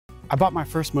I bought my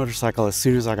first motorcycle as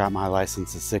soon as I got my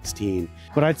license at 16,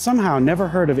 but I'd somehow never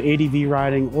heard of ADV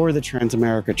riding or the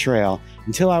TransAmerica Trail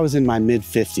until I was in my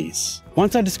mid-50s.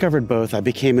 Once I discovered both, I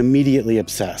became immediately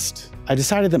obsessed. I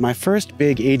decided that my first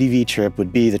big ADV trip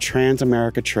would be the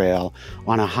TransAmerica Trail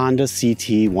on a Honda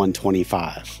CT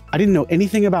 125. I didn't know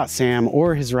anything about Sam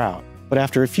or his route, but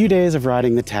after a few days of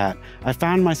riding the TAT, I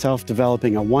found myself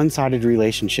developing a one-sided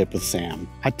relationship with Sam.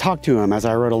 I talked to him as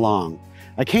I rode along.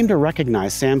 I came to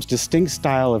recognize Sam's distinct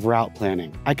style of route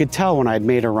planning. I could tell when I'd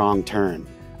made a wrong turn.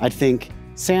 I'd think,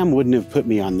 Sam wouldn't have put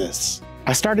me on this.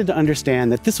 I started to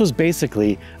understand that this was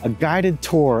basically a guided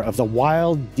tour of the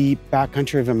wild, deep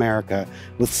backcountry of America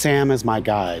with Sam as my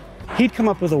guide. He'd come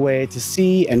up with a way to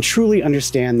see and truly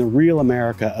understand the real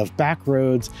America of back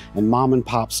roads and mom and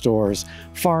pop stores,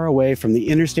 far away from the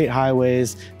interstate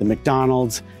highways, the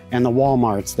McDonald's, and the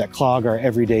Walmarts that clog our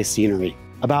everyday scenery.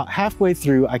 About halfway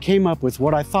through, I came up with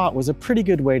what I thought was a pretty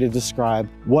good way to describe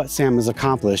what Sam has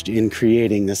accomplished in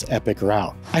creating this epic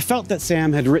route. I felt that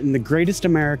Sam had written the greatest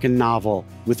American novel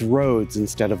with roads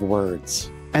instead of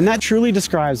words. And that truly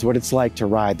describes what it's like to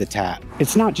ride the TAT.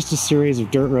 It's not just a series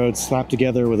of dirt roads slapped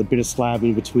together with a bit of slab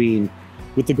in between,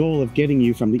 with the goal of getting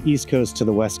you from the East Coast to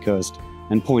the West Coast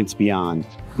and points beyond.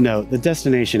 No, the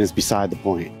destination is beside the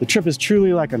point. The trip is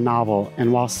truly like a novel,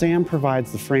 and while Sam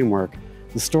provides the framework,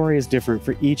 the story is different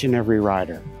for each and every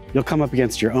rider. You'll come up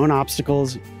against your own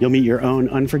obstacles, you'll meet your own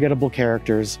unforgettable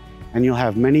characters, and you'll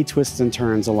have many twists and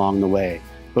turns along the way,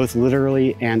 both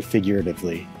literally and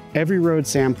figuratively. Every road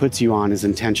Sam puts you on is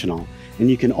intentional, and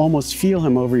you can almost feel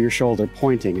him over your shoulder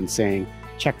pointing and saying,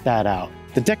 check that out.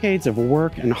 The decades of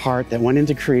work and heart that went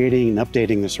into creating and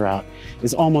updating this route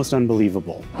is almost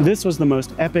unbelievable. This was the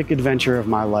most epic adventure of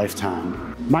my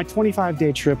lifetime. My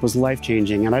 25-day trip was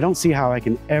life-changing, and I don't see how I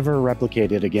can ever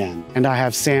replicate it again. And I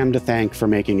have Sam to thank for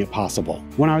making it possible.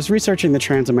 When I was researching the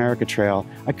TransAmerica Trail,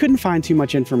 I couldn't find too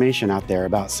much information out there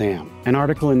about Sam. An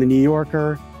article in the New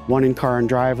Yorker, one in Car and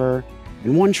Driver,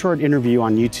 and one short interview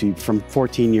on YouTube from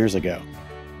 14 years ago.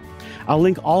 I'll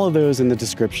link all of those in the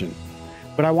description.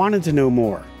 But I wanted to know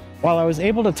more. While I was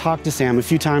able to talk to Sam a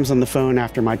few times on the phone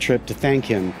after my trip to thank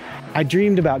him, I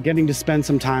dreamed about getting to spend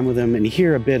some time with him and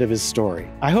hear a bit of his story.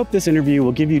 I hope this interview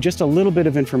will give you just a little bit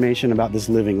of information about this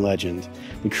living legend,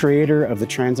 the creator of the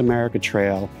TransAmerica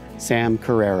Trail, Sam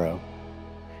Correro.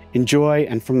 Enjoy,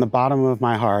 and from the bottom of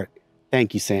my heart,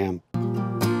 thank you, Sam.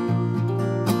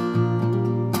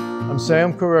 I'm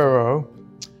Sam Correro,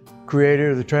 creator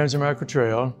of the TransAmerica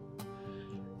Trail.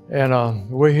 And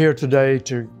we're here today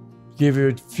to give you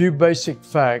a few basic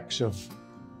facts of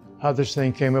how this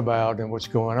thing came about and what's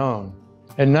going on.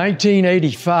 In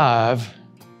 1985,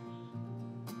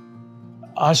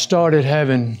 I started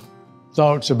having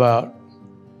thoughts about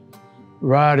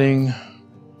riding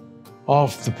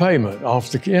off the pavement, off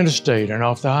the interstate and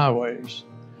off the highways.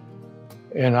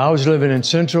 And I was living in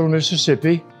central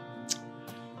Mississippi,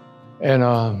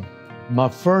 and my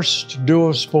first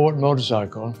dual sport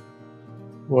motorcycle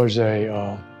was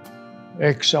a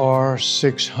XR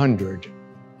 600.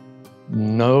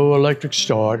 No electric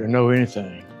start or no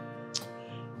anything.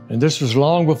 And this was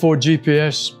long before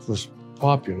GPS was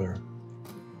popular.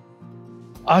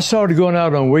 I started going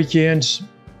out on weekends.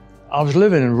 I was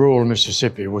living in rural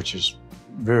Mississippi, which is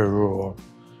very rural.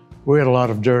 We had a lot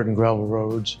of dirt and gravel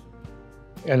roads.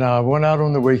 And I went out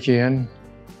on the weekend,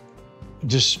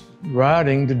 just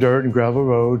riding the dirt and gravel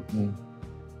road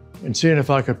and seeing if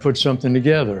I could put something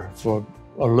together for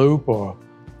a loop or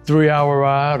a 3-hour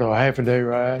ride or a half-a-day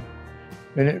ride.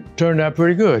 And it turned out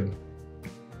pretty good.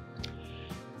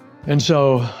 And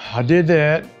so I did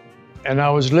that, and I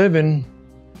was living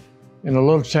in a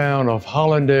little town of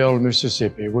Hollandale,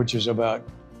 Mississippi, which is about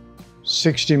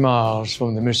 60 miles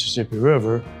from the Mississippi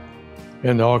River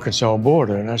and the Arkansas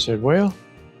border. And I said, well,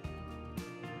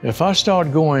 if I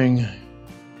start going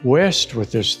west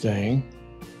with this thing,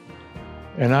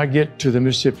 and I get to the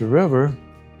Mississippi River,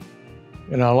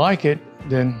 and I like it,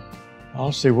 then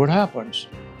I'll see what happens.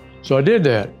 So I did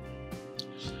that.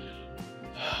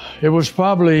 It was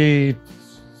probably,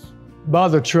 by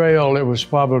the trail, it was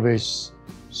probably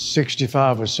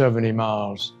 65 or 70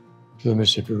 miles to the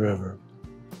Mississippi River.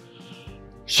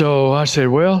 So I said,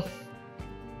 well,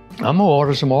 I'm gonna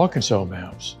order some Arkansas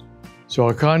maps. So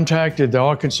I contacted the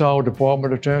Arkansas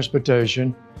Department of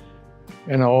Transportation,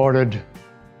 and I ordered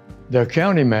their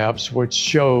county maps, which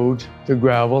showed the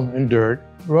gravel and dirt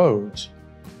roads.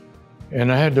 And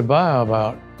I had to buy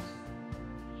about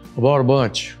a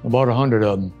bunch, about 100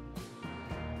 of them.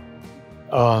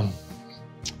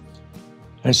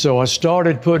 And so I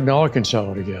started putting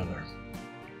Arkansas together.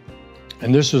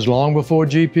 And this was long before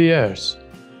GPS.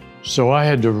 So I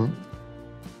had to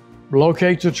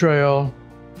locate the trail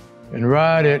and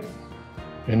ride it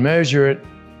and measure it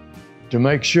to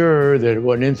make sure that it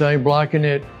wasn't anything blocking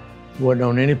it, wasn't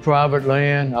on any private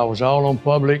land. I was all on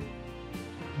public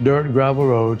dirt and gravel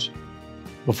roads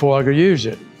before I could use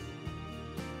it.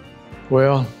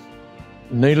 Well,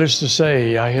 needless to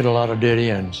say, I hit a lot of dead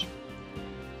ends.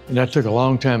 And that took a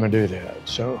long time to do that.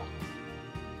 So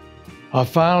I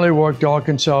finally worked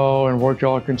Arkansas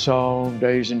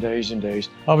days and days and days.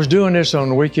 I was doing this on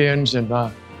the weekends and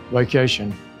my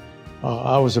vacation.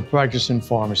 I was a practicing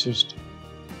pharmacist,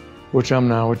 which I'm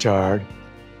now retired.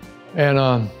 And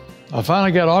I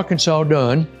finally got Arkansas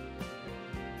done,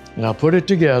 and I put it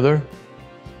together.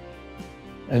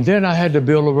 And then I had to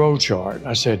build a road chart.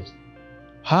 I said,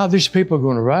 how are these people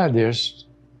going to ride this,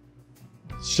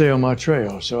 stay on my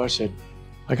trail? So I said,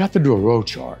 I got to do a road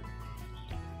chart.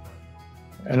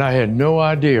 And I had no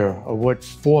idea of what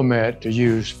format to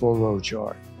use for a road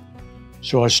chart.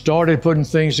 So I started putting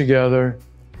things together,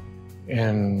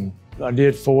 and I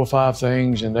did 4 or 5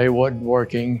 things, and they wasn't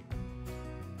working.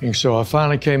 And so I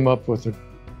finally came up with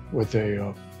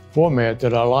a format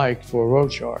that I liked for a road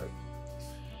chart.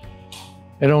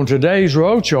 And on today's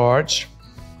road charts,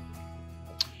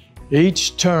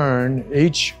 each turn,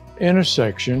 each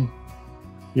intersection,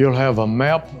 you'll have a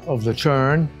map of the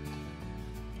turn,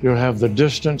 you'll have the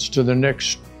distance to the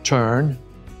next turn,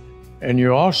 and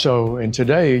you also, and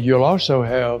today, you'll also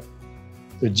have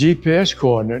the GPS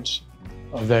coordinates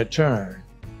of that turn.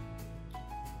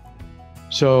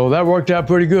 So that worked out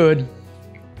pretty good.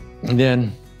 And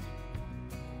then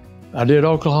I did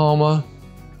Oklahoma,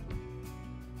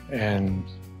 and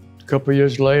a couple of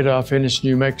years later, I finished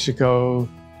New Mexico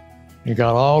and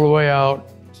got all the way out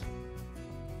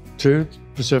to the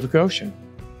Pacific Ocean.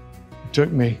 It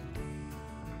took me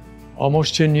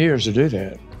almost 10 years to do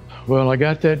that. Well, I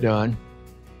got that done,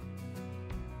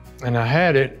 and I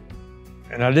had it,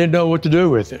 and I didn't know what to do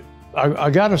with it. I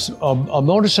got a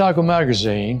motorcycle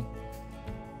magazine,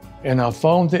 and I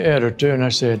phoned the editor, and I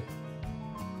said,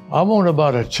 I want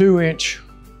about a 2-inch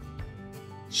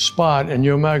spot in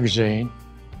your magazine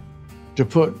to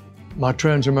put my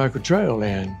TransAmerica Trail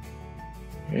in.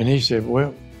 And he said,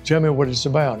 well, tell me what it's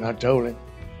about. And I told him.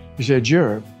 He said,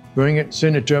 sure, bring it,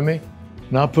 send it to me,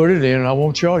 and I'll put it in, and I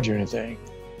won't charge you anything.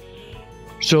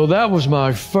 So that was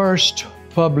my first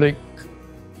public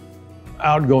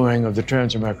outgoing of the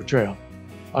TransAmerica Trail.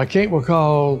 I can't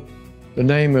recall the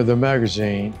name of the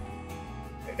magazine,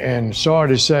 and sorry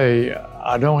to say,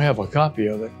 I don't have a copy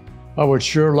of it. I would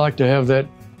sure like to have that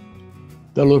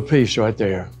little piece right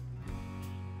there.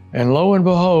 And lo and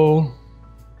behold,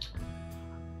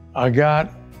 I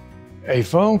got a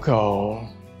phone call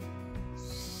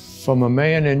from a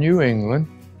man in New England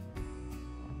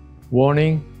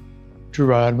wanting to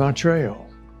ride my trail.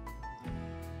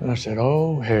 And I said,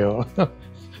 oh, hell,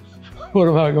 what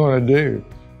am I going to do?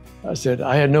 I said,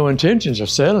 I had no intentions of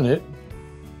selling it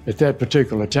at that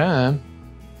particular time.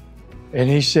 And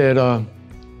he said,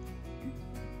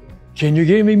 can you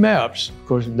give me maps? Of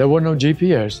course, there wasn't no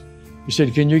GPS. He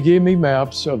said, can you give me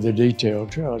maps of the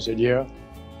detailed trail? I said, yeah.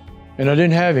 And I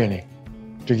didn't have any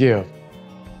to give.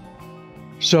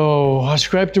 So I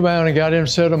scraped around and got him a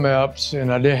set of maps,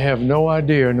 and I didn't have no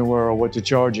idea in the world what to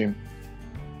charge him.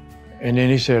 And then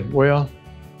he said, well,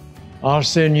 I'll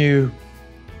send you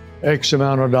X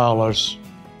amount of dollars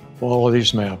for all of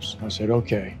these maps. I said,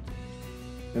 okay.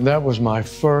 And that was my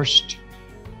first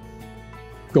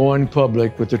going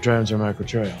public with the TransAmerica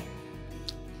Trail.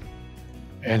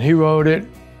 And he wrote it,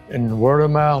 and word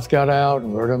of mouth got out,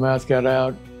 and word of mouth got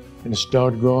out, and it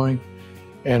started growing.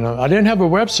 And I didn't have a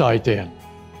website then.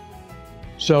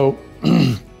 So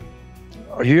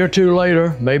a year or two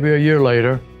later, maybe a year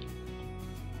later,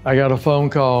 I got a phone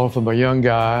call from a young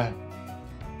guy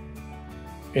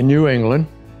in New England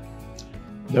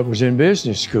that was in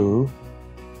business school.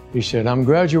 He said, I'm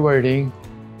graduating,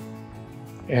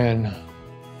 and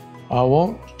I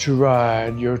want to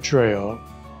ride your trail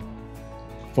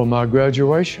for my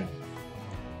graduation.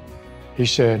 He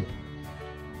said,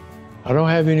 I don't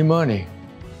have any money,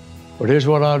 but here's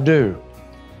what I'll do.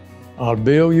 I'll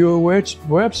build you a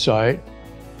website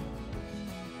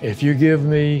if you give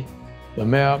me the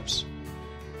maps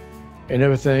and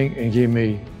everything and give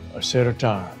me a set of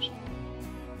tires.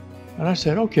 And I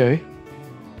said, okay.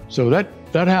 So that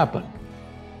happened.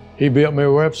 He built me a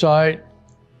website,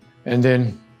 and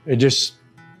then it just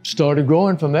started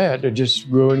growing from that. It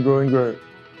just grew and grew and grew.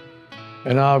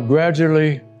 And I've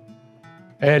gradually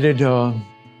added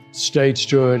states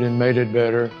to it and made it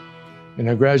better. And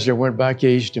I gradually went back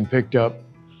east and picked up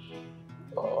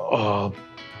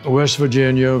West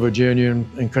Virginia,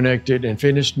 and connected, and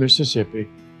finished Mississippi.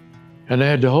 And they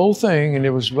had the whole thing, and it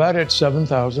was right at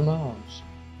 7,000 miles.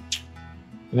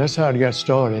 And that's how it got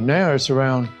started. Now it's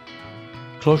around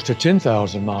close to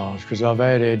 10,000 miles, because I've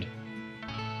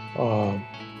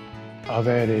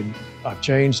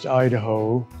changed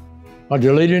Idaho. I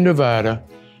deleted Nevada,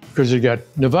 because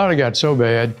Nevada got so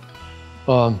bad.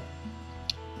 I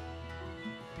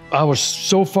was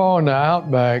so far in the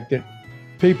outback that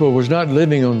people was not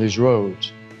living on these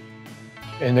roads.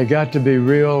 And they got to be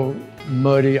real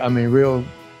muddy, real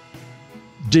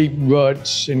deep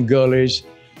ruts and gullies.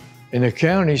 And the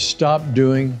county stopped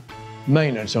doing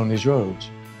maintenance on these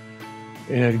roads.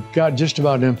 And it got just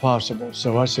about impossible.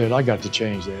 So I said, I got to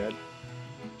change that.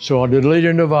 So I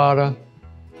deleted Nevada,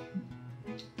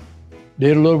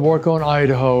 did a little work on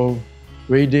Idaho,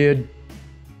 redid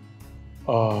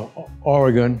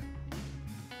Oregon,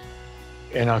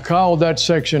 and I called that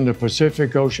section the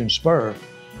Pacific Ocean Spur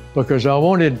because I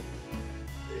wanted,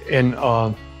 in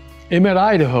Emmett,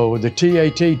 Idaho, the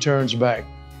TAT turns back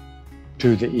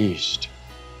to the east.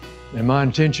 And my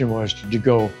intention was to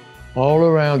go all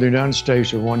around the United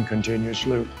States with one continuous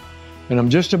loop. And I'm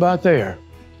just about there.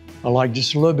 I like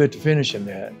just a little bit to finish in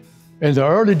that. In the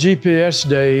early GPS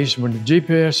days, when the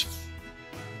GPS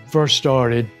first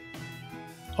started,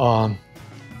 the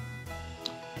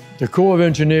Corps of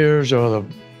Engineers or the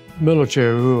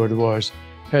military, who it was,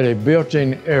 had a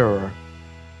built-in error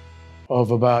of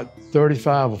about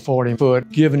 35 or 40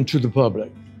 foot given to the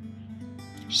public.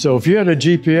 So if you had a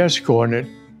GPS coordinate,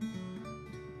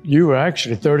 you were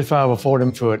actually 35 or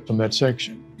 40 foot from that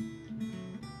section.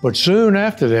 But soon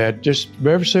after that, just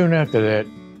very soon after that,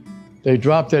 they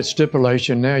dropped that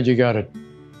stipulation. Now you got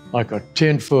like a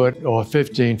 10 foot or a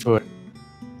 15 foot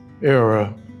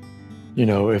error. You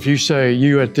know, if you say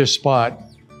you at this spot,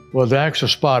 well, the actual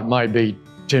spot might be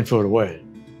 10 foot away,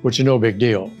 which is no big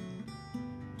deal.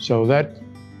 So that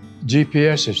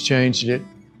GPS has changed it.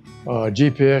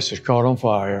 GPS is caught on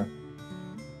fire.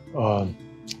 I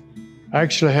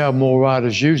actually have more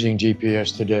riders using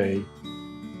GPS today,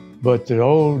 but the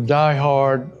old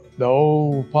die-hard, the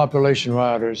old population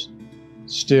riders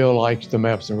still like the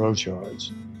maps and road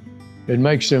charts. It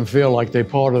makes them feel like they're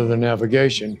part of the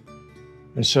navigation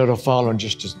instead of following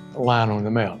just a line on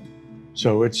the map.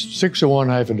 So it's 6 of one,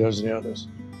 half a dozen the others.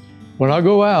 When I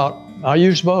go out, I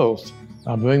use both.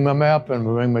 I bring my map and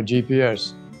I bring my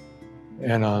GPS.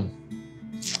 And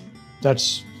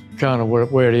that's kind of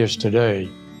where it is today.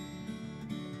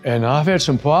 And I've had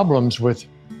some problems with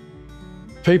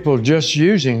people just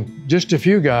a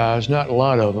few guys, not a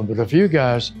lot of them, but a few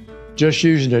guys just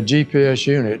using a GPS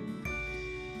unit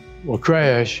will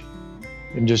crash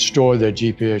and destroy that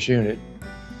GPS unit.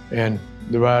 And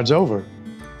the ride's over.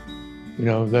 You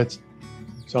know, that's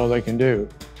all they can do.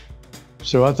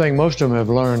 So I think most of them have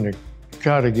learned to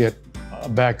kind of get a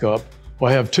backup or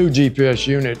have 2 GPS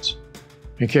units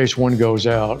in case one goes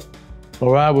out,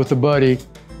 or ride with a buddy,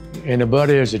 and the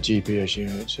buddy has a GPS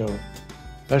unit. So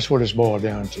that's what it's boiled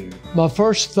down to. My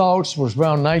first thoughts was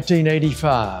around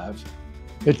 1985.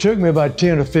 It took me about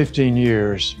 10 or 15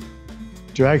 years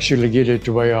to actually get it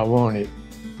the way I want it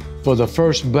for the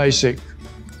first basic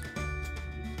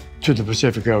to the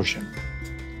Pacific Ocean.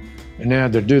 And now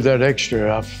to do that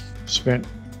extra, I've spent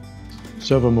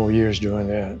several more years doing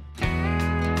that.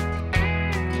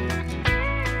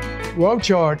 Road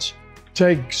charts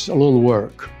takes a little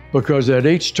work because at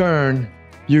each turn,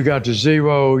 you got to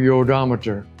zero your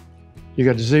odometer. You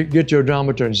got to get your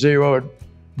odometer and zero it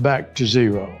back to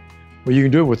 0. Well, you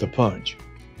can do it with a punch.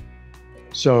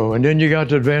 So, and then you got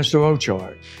to advance the road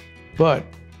chart. But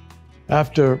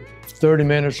after 30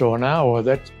 minutes or an hour,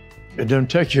 it doesn't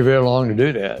take you very long to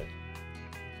do that.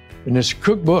 And it's a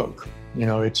cookbook, you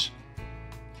know, it's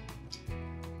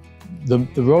the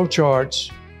road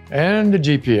charts and the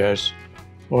GPS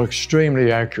are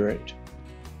extremely accurate.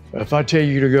 If I tell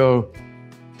you to go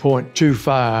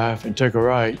 0.25 and take a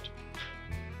right,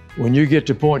 when you get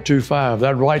to 0.25,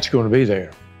 that right's going to be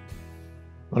there,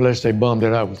 unless they bummed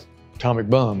it out with atomic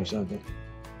bomb or something.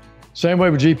 Same way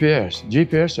with GPS.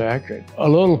 GPS are accurate. A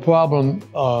little problem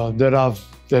that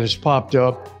has popped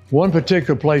up. One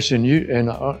particular place in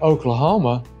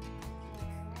Oklahoma,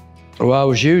 where I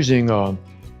was using an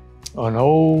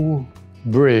old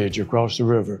bridge across the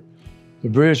river. The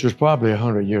bridge was probably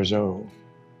 100 years old.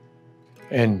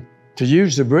 And to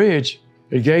use the bridge,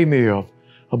 it gave me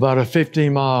about a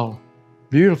 15-mile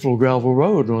beautiful gravel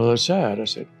road on the other side. I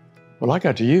said, well, I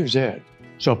got to use that.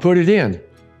 So I put it in.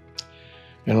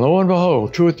 And lo and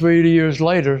behold, 2 or 3 years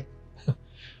later,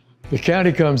 the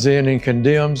county comes in and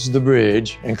condemns the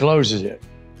bridge and closes it.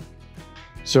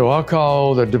 So I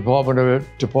call the Department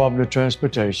of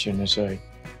Transportation and say,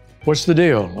 what's the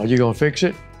deal? Are you gonna fix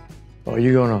it? Are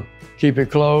you gonna keep it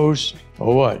closed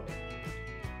or what?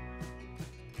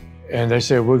 And they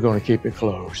said, we're gonna keep it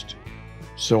closed.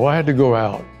 So I had to go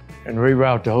out and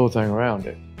reroute the whole thing around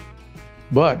it.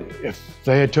 But if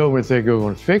they had told me that they were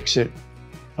gonna fix it,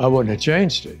 I wouldn't have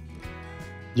changed it.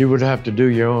 You would have to do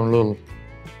your own little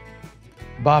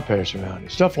bypass around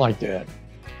it, stuff like that.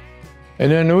 And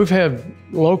then we've had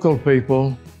local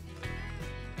people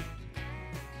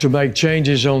to make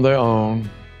changes on their own,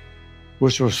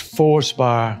 which was forced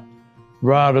by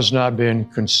riders not being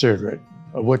considerate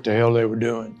of what the hell they were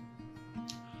doing.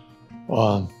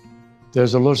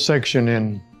 There's a little section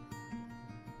in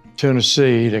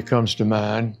Tennessee that comes to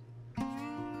mind.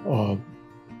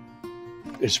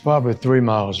 It's probably 3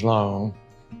 miles long,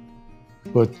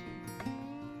 but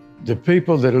the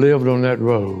people that lived on that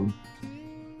road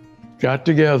got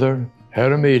together,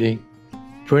 had a meeting,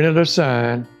 printed a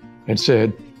sign, and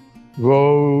said,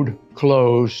 road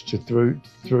closed to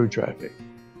through traffic.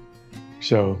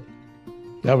 So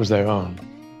that was their own.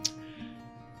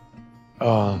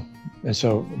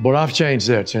 But I've changed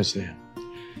that since then.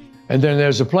 And then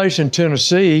there's a place in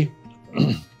Tennessee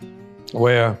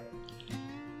where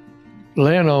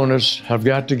landowners have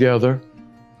got together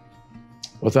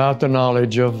without the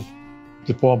knowledge of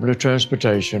the Department of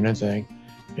Transportation and thing,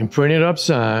 and printed up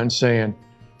signs saying,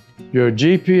 your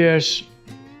GPS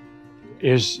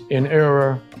is in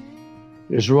error,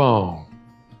 is wrong.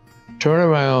 Turn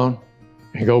around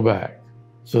and go back.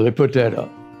 So they put that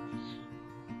up.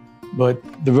 But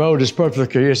the road is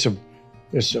perfectly, it's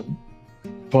a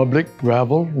public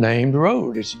gravel named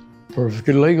road. It's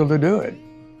perfectly legal to do it.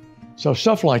 So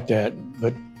stuff like that,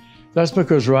 but that's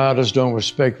because riders don't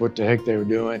respect what the heck they were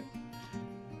doing.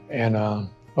 And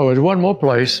there's one more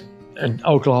place in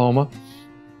Oklahoma.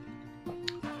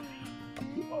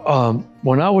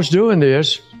 When I was doing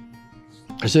this,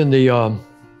 it's in the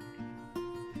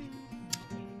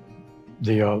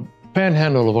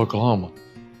panhandle of Oklahoma.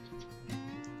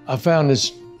 I found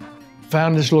this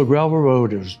little gravel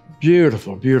road. It was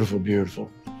beautiful, beautiful,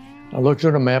 beautiful. I looked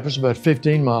at the map, it's about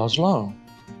 15 miles long.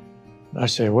 I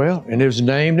said, well, and it was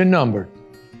named and numbered.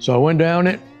 So I went down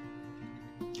it,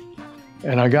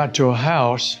 and I got to a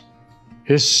house.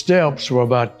 His steps were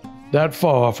about that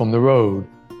far from the road,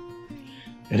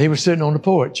 and he was sitting on the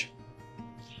porch.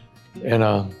 And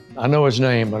I know his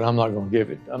name, but I'm not gonna give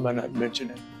it. I might not mention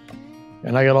it.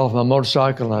 And I got off my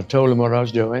motorcycle and I told him what I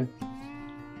was doing.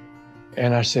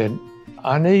 And I said,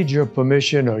 I need your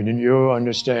permission or your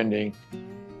understanding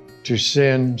to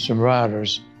send some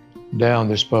riders down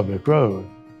this public road.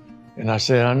 And I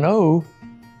said, I know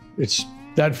it's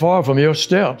that far from your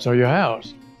steps or your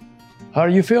house. How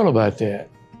do you feel about that?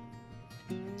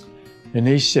 And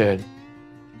he said,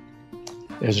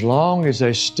 as long as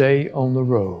they stay on the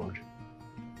road,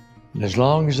 and as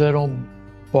long as they don't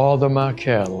bother my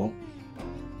cattle,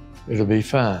 it'll be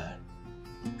fine.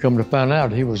 Come to find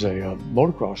out, he was a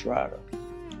motocross rider.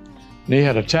 And he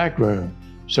had a tack room.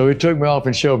 So he took me off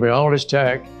and showed me all his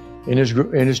tack and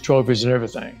his trophies and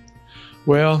everything.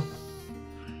 Well,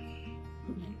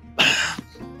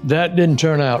 that didn't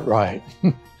turn out right.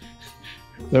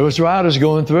 There was riders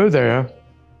going through there,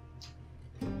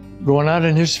 going out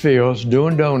in his fields,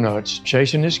 doing donuts,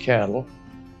 chasing his cattle.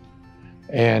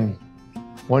 And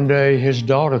one day his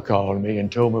daughter called me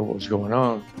and told me what was going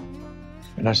on.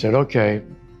 And I said, okay,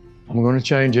 I'm going to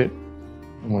change it.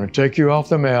 I'm going to take you off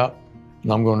the map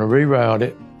and I'm going to reroute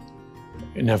it.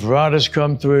 And if riders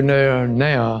come through there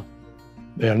now,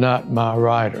 they're not my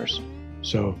riders.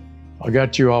 So I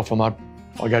got you off.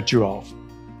 I got you off.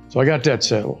 So I got that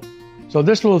settled. So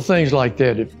this little things like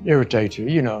that, it irritates you,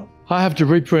 you know. I have to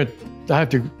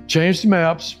change the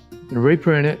maps and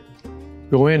reprint it,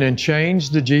 go in and change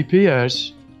the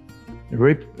GPS and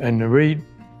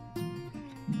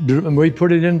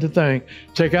re-put it into the thing,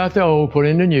 take out the old, put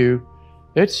in the new.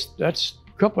 That's a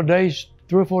couple of days,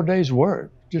 3 or 4 days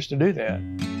work just to do that.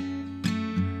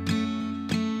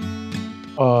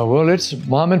 Well, it's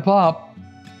mom and pop.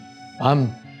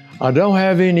 I don't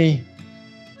have any,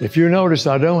 if you notice,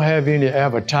 I don't have any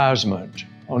advertisement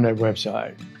on that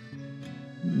website.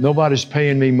 Nobody's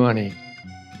paying me money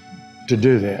to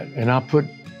do that. And I put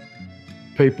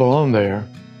people on there.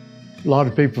 A lot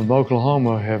of people from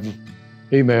Oklahoma have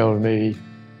emailed me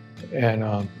and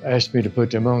asked me to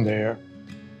put them on there.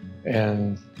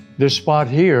 And this spot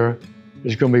here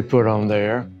is going to be put on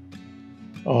there.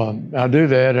 I do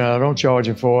that and I don't charge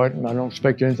them for it and I don't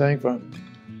expect anything from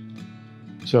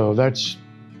it. So it's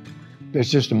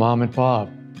just a mom and pop.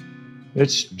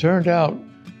 It's turned out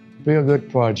to be a good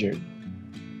project.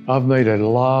 I've made a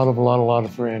lot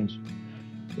of friends,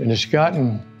 and it's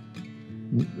gotten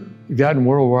gotten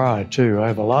worldwide too. I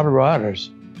have a lot of riders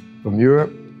from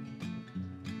Europe,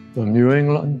 from New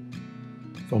England,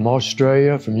 from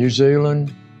Australia, from New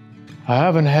Zealand. I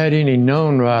haven't had any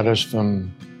known riders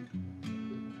from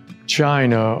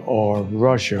China or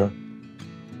Russia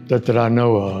that I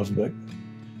know of, but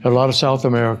had a lot of South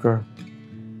America.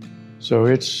 So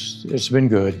it's been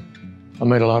good. I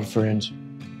made a lot of friends,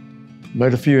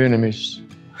 made a few enemies.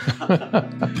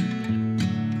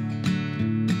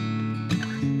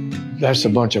 That's a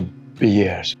bunch of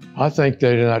BS. I think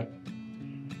it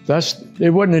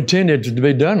wasn't intended to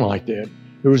be done like that.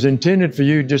 It was intended for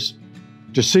you just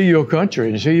to see your country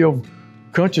and see your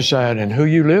countryside and who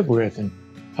you live with and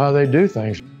how they do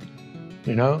things,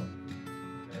 you know?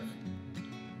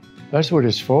 That's what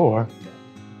it's for.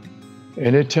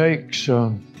 And it takes,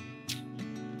 I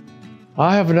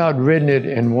have not ridden it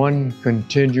in one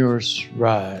continuous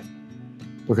ride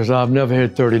because I've never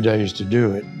had 30 days to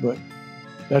do it, but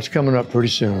that's coming up pretty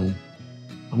soon.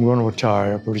 I'm going to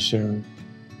retire pretty soon.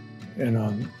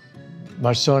 And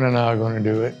my son and I are going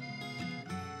to do it.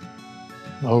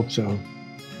 I hope so.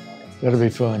 That'll be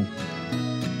fun.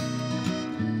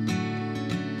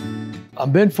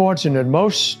 I've been fortunate.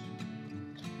 Most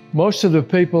of the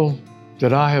people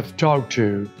that I have talked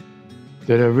to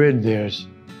that have ridden this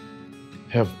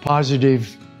have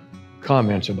positive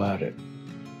comments about it.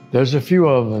 There's a few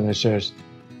of them that says,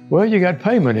 well, you got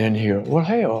payment in here. Well,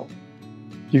 hell,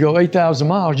 you go 8,000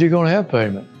 miles, you're going to have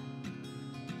payment.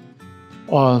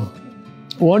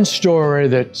 One story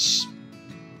that's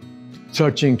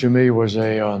touching to me was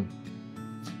I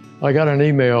got an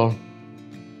email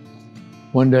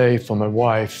one day from my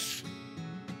wife.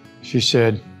 She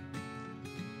said,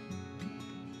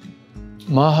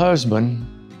 my husband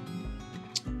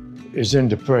is in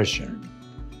depression.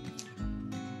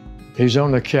 He's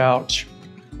on the couch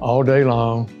all day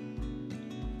long,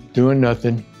 doing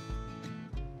nothing,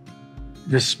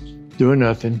 just doing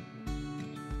nothing,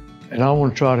 and I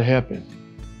want to try to help him.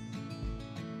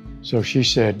 So she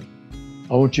said,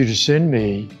 I want you to send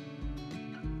me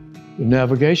the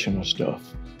navigational stuff.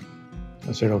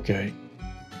 I said, okay.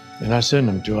 And I sent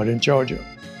them to her, I didn't charge her.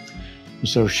 And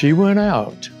so she went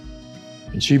out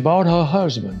and she bought her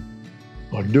husband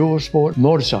a dual sport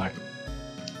motorcycle.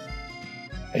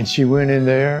 And she went in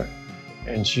there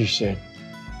and she said,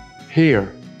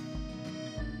 here,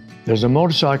 there's a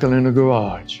motorcycle in the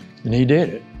garage. And he did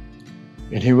it.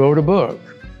 And he wrote a book.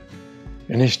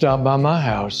 And he stopped by my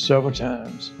house several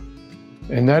times.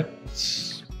 And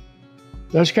that's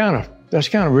kind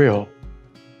of real.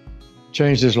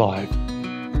 Changed his life.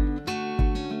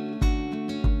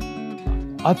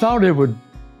 I thought it would,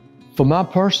 for my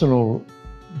personal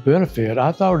benefit,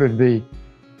 I thought it'd be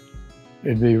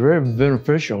very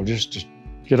beneficial just to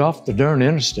get off the darn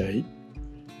interstate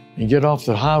and get off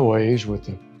the highways with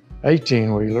the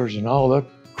 18-wheelers and all that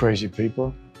crazy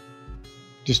people.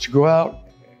 Just to go out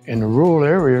in the rural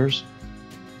areas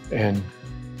and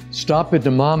stop at the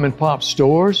mom and pop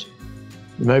stores,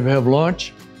 maybe have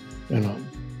lunch and a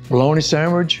bologna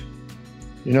sandwich,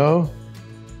 you know,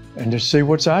 and just see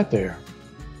what's out there.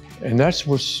 And that's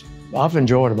what I've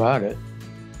enjoyed about it,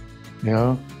 you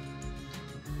know.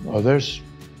 There's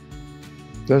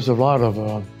a lot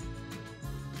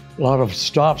of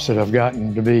stops that have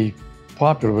gotten to be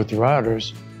popular with the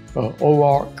riders.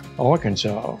 O'Rourke,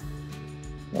 Arkansas,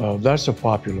 that's a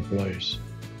popular place.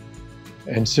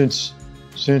 And since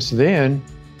then,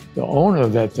 the owner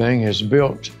of that thing has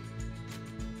built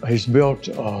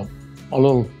a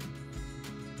little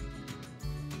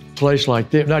place like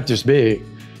this, not just big,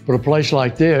 but a place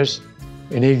like this,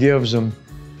 and he gives them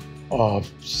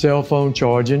cell phone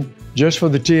charging just for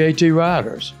the TAT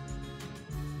riders.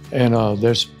 And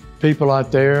there's people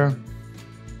out there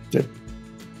that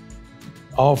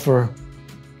offer,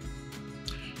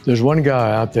 there's one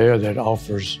guy out there that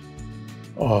offers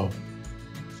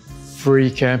free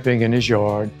camping in his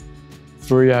yard,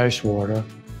 free ice water,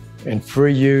 and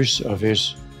free use of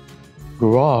his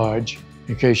garage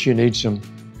in case you need some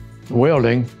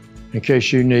welding, in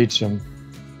case you need some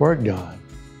work done.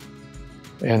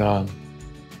 And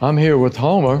I'm here with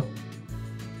Homer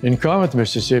in Corinth,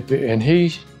 Mississippi, and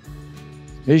he's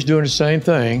doing the same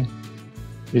thing.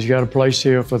 He's got a place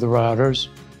here for the riders.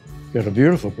 Got a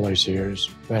beautiful place here, it's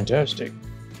fantastic.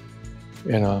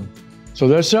 And so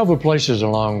there's several places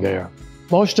along there.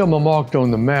 Most of them are marked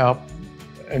on the map,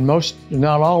 and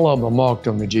not all of them are marked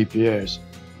on the GPS,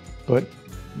 but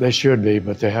they should be,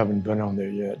 but they haven't been on there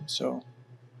yet, so.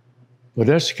 But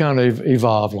that's kind of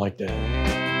evolved like that.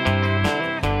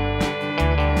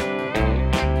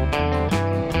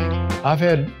 I've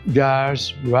had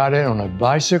guys ride in on a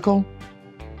bicycle,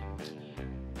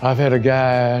 I've had a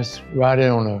guys riding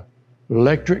on an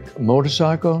electric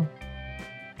motorcycle.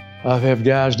 I've had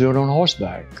guys do it on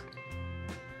horseback.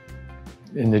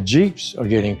 And the Jeeps are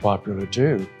getting popular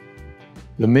too.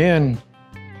 The men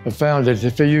have found that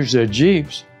if they use their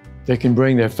Jeeps, they can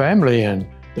bring their family in,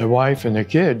 their wife and their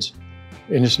kids.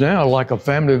 And it's now like a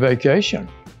family vacation.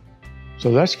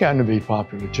 So that's gotten to be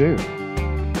popular too.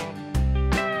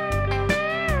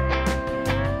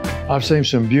 I've seen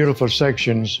some beautiful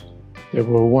sections that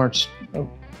were once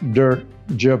dirt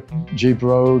Jeep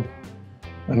road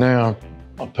and now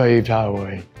a paved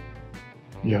highway.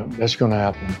 Yeah, that's gonna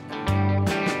happen.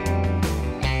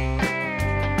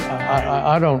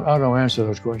 I don't answer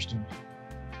those questions.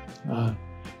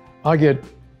 I get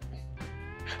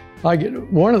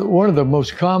one of the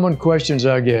most common questions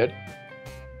I get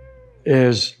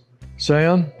is,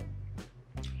 Sam,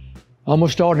 I'm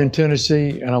gonna start in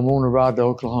Tennessee and I'm gonna ride to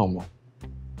Oklahoma.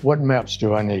 What maps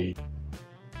do I need?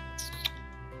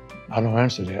 I don't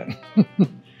answer that.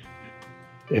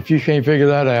 If you can't figure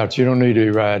that out, you don't need to be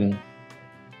riding,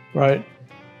 right?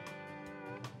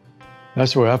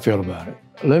 That's the way I feel about it.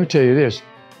 Let me tell you this,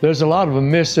 there's a lot of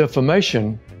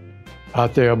misinformation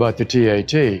out there about the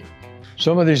TAT.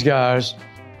 Some of these guys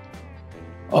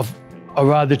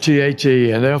ride the TAT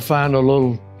and they'll find a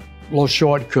little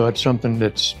shortcut, something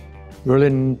that's really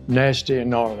nasty and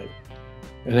gnarly,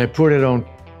 and they put it on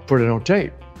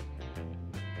tape,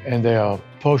 and they'll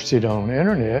post it on the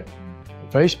internet,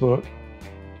 Facebook,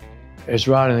 as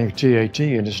riding the TAT,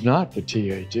 and it's not the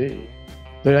TAT.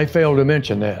 They fail to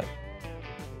mention that.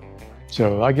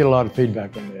 So I get a lot of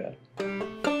feedback on that.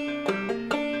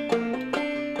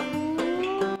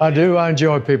 I do, I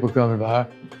enjoy people coming by.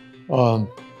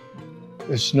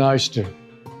 It's nice to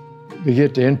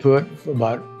get the input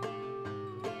about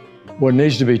what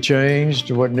needs to be changed,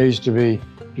 what needs to be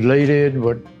deleted,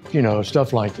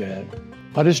 stuff like that.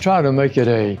 I just try to make it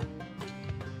an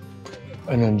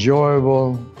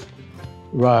enjoyable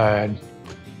ride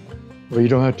where you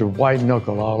don't have to white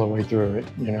knuckle all the way through it,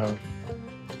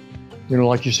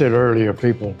 like you said earlier,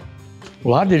 people,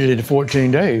 well, I did it in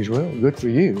 14 days. Well, good for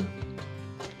you.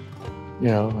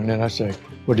 And then I say,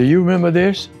 well, do you remember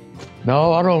this?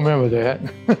 No, I don't remember that.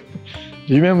 Do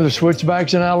you remember the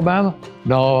switchbacks in Alabama?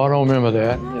 No, I don't remember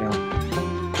that.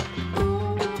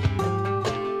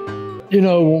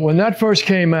 When that first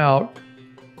came out,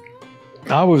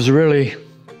 I was really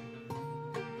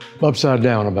upside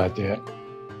down about that.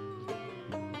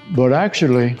 But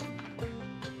actually,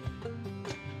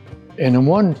 let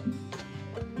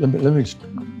me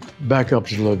back up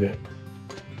just a little bit.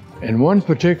 In one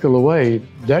particular way,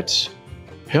 that's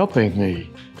helping me,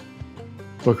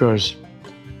 because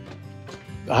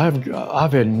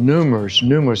I've had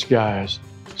numerous guys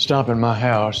stop in my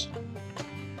house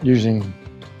using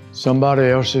somebody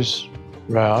else's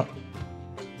route,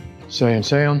 saying,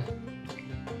 Sam,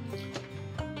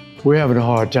 we're having a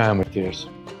hard time with this.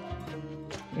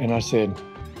 And I said,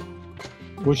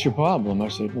 what's your problem? I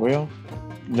said, well,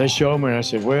 they showed me, and I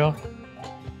said, well,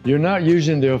 you're not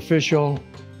using the official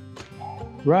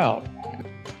route.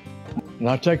 And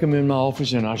I take them in my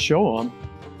office and I show them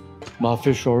my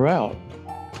official route.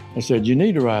 I said, you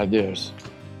need to ride this.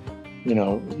 You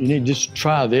need to just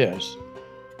try this.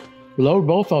 Load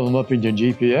both of them up into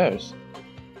GPS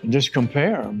and just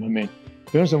compare them.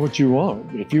 Depends on what you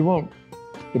want. If you want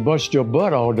to bust your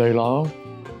butt all day long,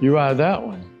 you ride that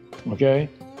one, okay?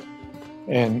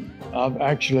 And I've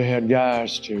actually had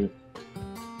guys to,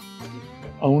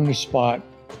 on the spot,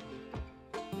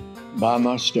 buy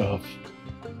my stuff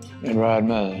and ride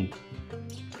mine.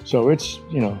 So it's,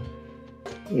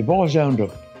 it boils down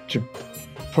to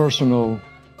personal,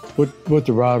 what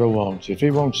the rider wants. If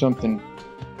he wants something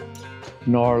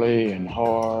gnarly and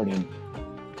hard and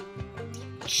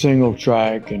single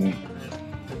track and,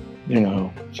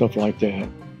 stuff like that,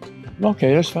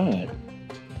 okay, that's fine.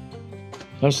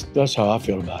 That's how I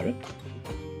feel about it.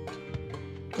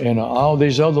 And all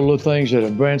these other little things that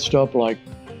have branched up, like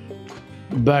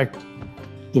the back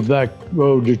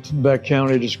road, back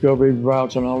county discovery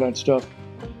routes and all that stuff,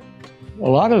 a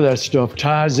lot of that stuff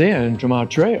ties in to my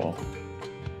trail.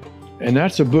 And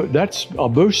that's a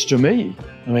boost to me.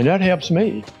 That helps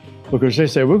me, because they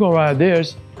say, we're gonna ride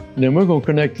this, and then we're gonna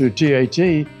connect to the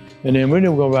TAT, and then we're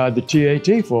gonna ride the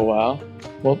TAT for a while.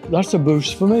 Well, that's a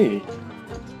boost for me.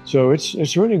 So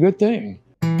it's really a good thing.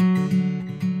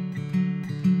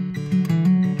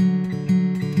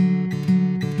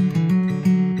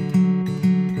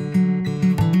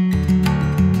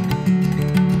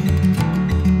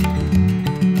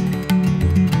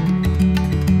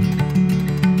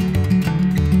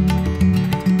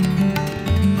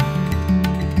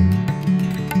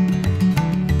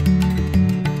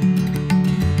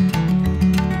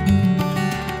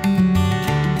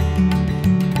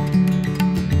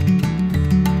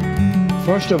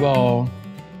 First of all,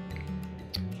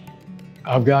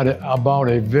 I bought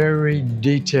a very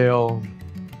detailed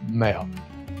map.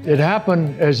 It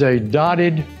happened as a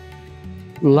dotted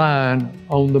line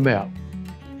on the map.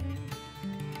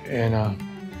 And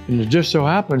it just so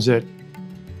happens that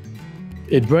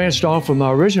it branched off from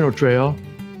my original trail,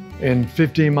 and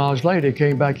 15 miles later, it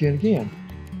came back in again.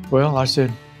 Well, I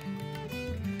said,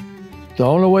 the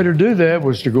only way to do that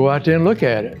was to go out there and look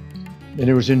at it. And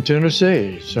it was in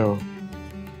Tennessee. So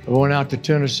I went out to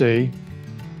Tennessee,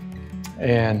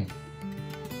 and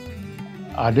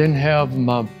I didn't have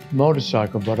my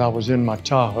motorcycle, but I was in my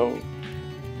Tahoe.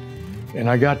 And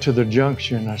I got to the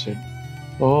junction, I said,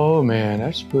 oh man,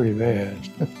 that's pretty bad.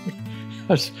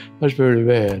 that's pretty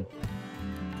bad.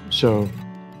 So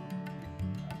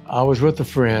I was with a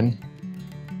friend,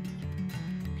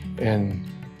 and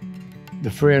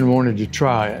the friend wanted to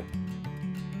try it.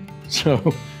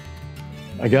 So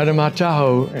I got in my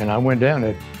Tahoe and I went down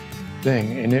that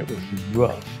thing, and it was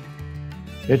rough.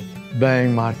 It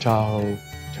banged my Tahoe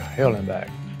to hell and back.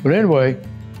 But anyway,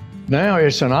 now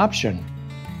it's an option.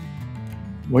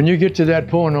 When you get to that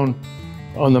point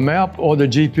on the map or the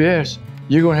GPS,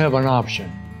 you're gonna have an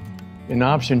option. And the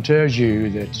option tells you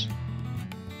that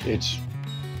it's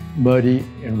muddy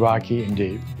and rocky and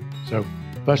deep. So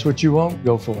if that's what you want,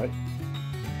 go for it.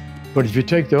 But if you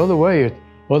take the other way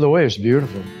it's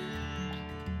beautiful.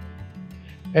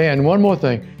 And one more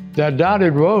thing, that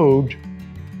dotted road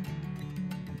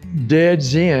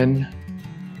deads in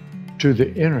to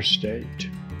the interstate.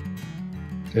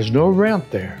 There's no ramp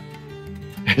there.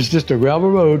 It's just a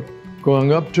gravel road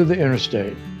going up to the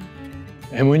interstate.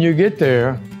 And when you get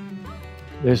there,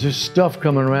 there's this stuff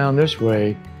coming around this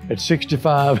way at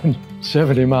 65 and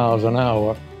 70 miles an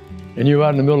hour, and you're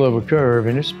out in the middle of a curve,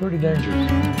 and it's pretty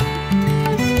dangerous.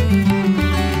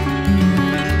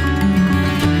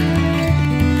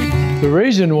 The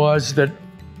reason was that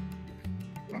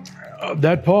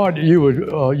that part you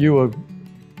were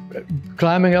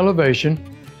climbing elevation,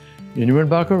 and you went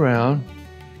back around,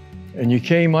 and you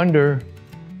came under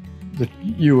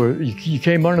you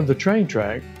came under the train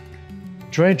track.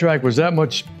 Train track was that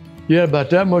much. You had about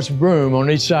that much room on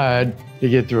each side to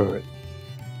get through it.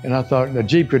 And I thought the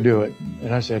Jeep could do it.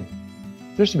 And I said,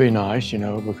 this would be nice, you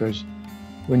know, because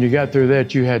when you got through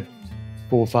that, you had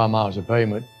 4 or 5 miles of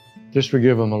pavement. This would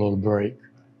give them a little break.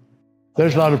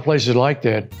 There's a lot of places like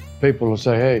that. People will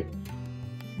say, hey,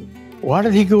 why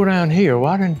did he go down here?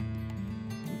 Why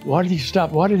did he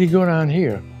stop? Why did he go down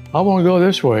here? I want to go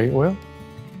this way. Well,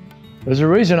 there's a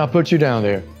reason I put you down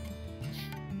there.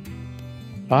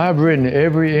 I've ridden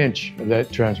every inch of that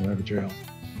TransAmerica Trail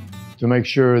to make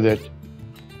sure that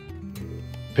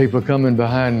people coming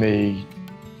behind me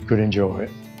could enjoy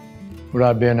it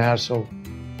without being hassled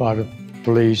by the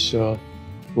police,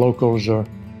 locals,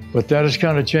 but that has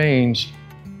kind of changed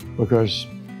because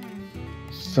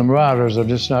some riders are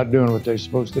just not doing what they're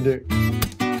supposed to do.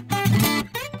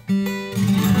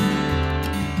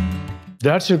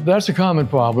 That's a common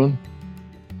problem.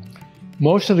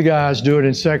 Most of the guys do it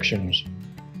in sections.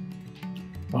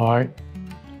 All right,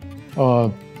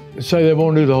 say they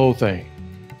won't do the whole thing.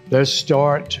 They'll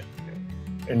start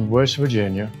in West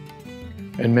Virginia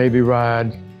and maybe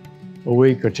ride a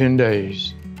week or 10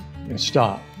 days and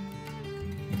stop,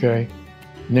 okay?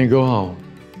 And then go home.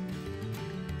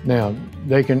 Now,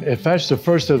 they can, if that's the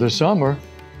first of the summer,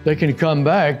 they can come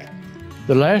back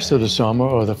the last of the summer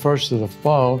or the first of the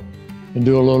fall and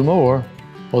do a little more,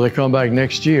 or they come back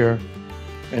next year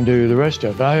and do the rest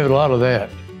of it. I have a lot of that.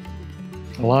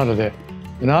 A lot of that.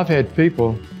 And I've had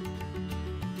people,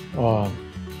 I've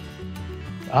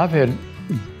had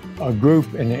a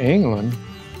group in England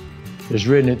that's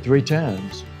ridden it 3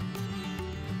 times.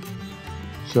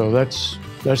 So that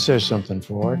says something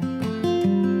for it.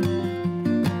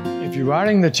 If you're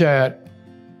riding the TAT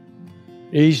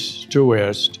east to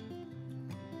west,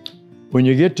 when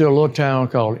you get to a little town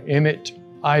called Emmett,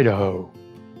 Idaho,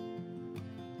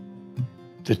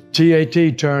 the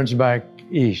TAT turns back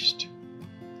east.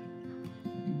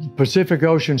 Pacific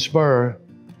Ocean Spur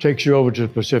takes you over to the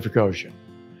Pacific Ocean.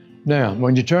 Now,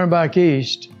 when you turn back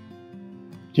east,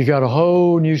 you got a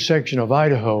whole new section of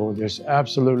Idaho that's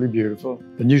absolutely beautiful.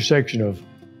 A new section of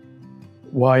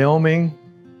Wyoming,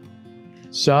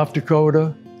 South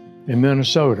Dakota, and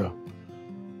Minnesota.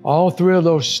 All 3 of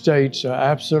those states are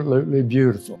absolutely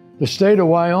beautiful. The state of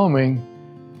Wyoming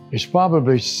is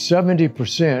probably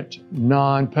 70%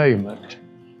 non-pavement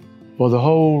for the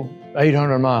whole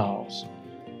 800 miles.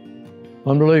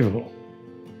 Unbelievable.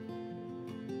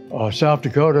 South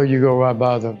Dakota, you go right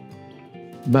by the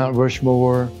Mount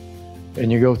Rushmore,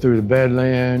 and you go through the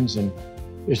Badlands, and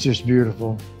It's just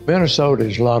beautiful. Minnesota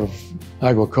is a lot of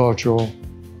agricultural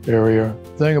area.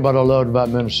 The thing about I loved about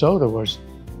Minnesota was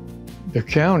the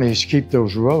counties keep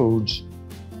those roads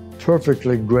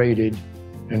perfectly graded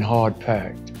and hard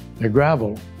packed. They're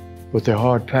gravel, but they're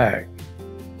hard packed.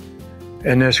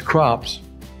 And there's crops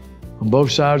on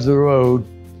both sides of the road,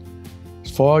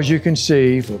 as far as you can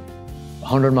see, for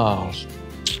 100 miles.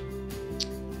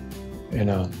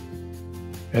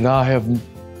 And I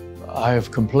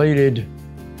have completed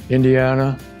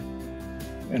Indiana,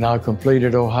 and I've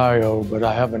completed Ohio, but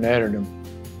I haven't added them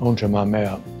onto my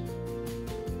map.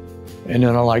 And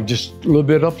then I like just a little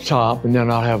bit up top, and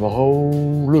then I'll have a whole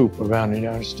loop around the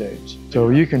United States. So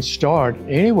you can start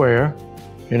anywhere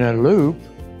in a loop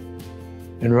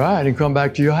and ride and come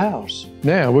back to your house.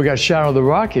 Now, we got Shadow of the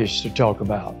Rockies to talk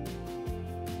about.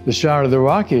 The Shadow of the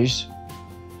Rockies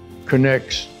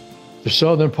connects the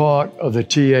southern part of the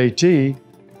TAT to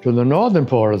the northern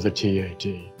part of the TAT.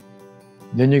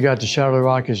 Then you got the Shadow of the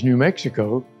Rockies, New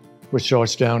Mexico, which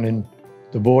starts down in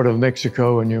the border of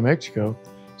Mexico and New Mexico.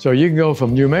 So you can go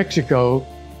from New Mexico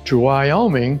to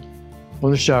Wyoming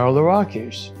on the Shadow of the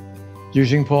Rockies,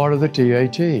 using part of the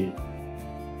TAT.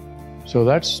 So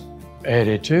that's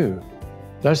added too.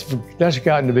 That's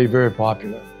gotten to be very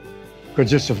popular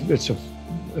because it's a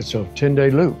 10-day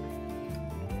loop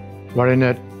right in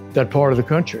that part of the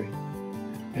country.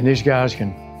 And these guys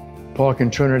can park in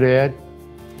Trinidad,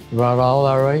 ride all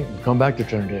that way, and come back to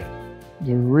Trinidad.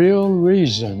 The real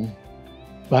reason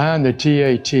behind the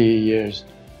TAT is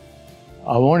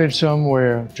I wanted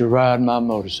somewhere to ride my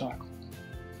motorcycle.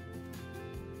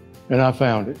 And I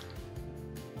found it.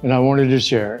 And I wanted to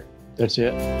share it. That's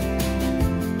it.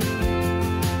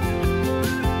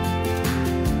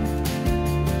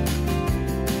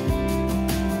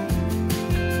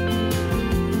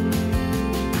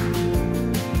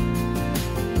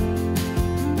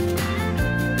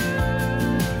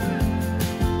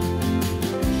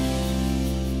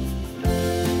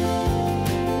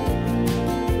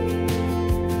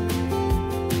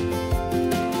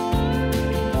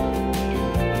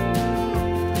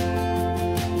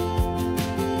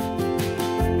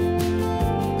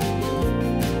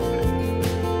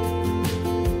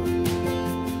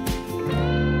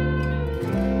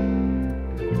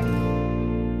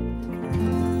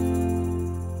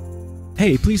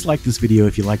 Hey, please like this video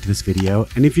if you liked this video,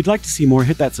 and if you'd like to see more,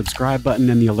 hit that subscribe button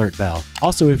and the alert bell.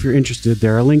 Also, if you're interested,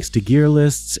 there are links to gear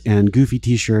lists and goofy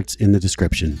t-shirts in the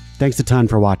description. Thanks a ton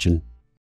for watching.